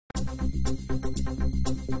Hello,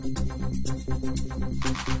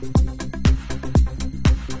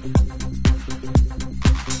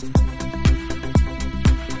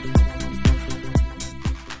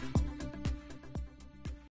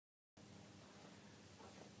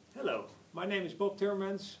 my name is Bob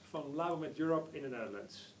Timmermans from Labomed Europe in the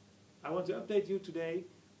Netherlands. I want to update you today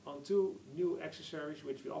on two new accessories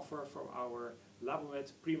which we offer from our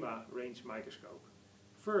Labomed Prima range microscope.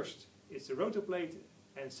 First, it's the roto-plate,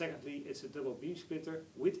 and secondly, it's a double beam splitter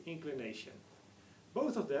with inclination.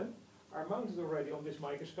 Both of them are mounted already on this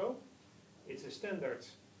microscope. It's a standard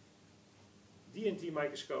DNT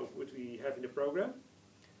microscope which we have in the program.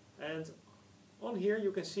 And on here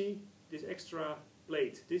you can see this extra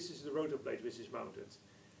plate. This is the roto-plate which is mounted.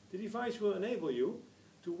 The device will enable you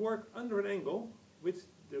to work under an angle with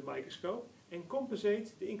the microscope and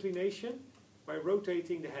compensate the inclination by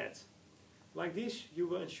rotating the head. Like this, you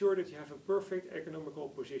will ensure that you have a perfect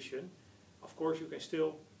ergonomical position. Of course, you can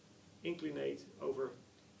still inclinate over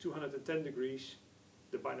 210 degrees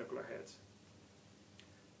the binocular head.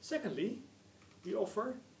 Secondly, we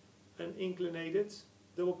offer an inclinated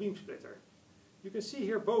double beam splitter. You can see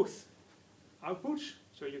here both outputs,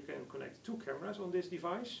 so you can connect two cameras on this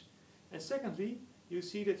device. And secondly, you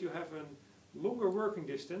see that you have a longer working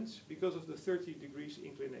distance because of the 30 degrees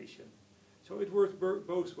inclination. So it works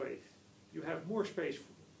both ways. You have more space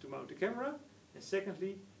to mount the camera, and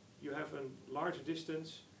secondly, you have a larger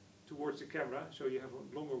distance towards the camera, so you have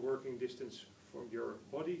a longer working distance from your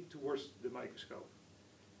body towards the microscope.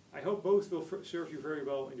 I hope both will serve you very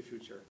well in the future.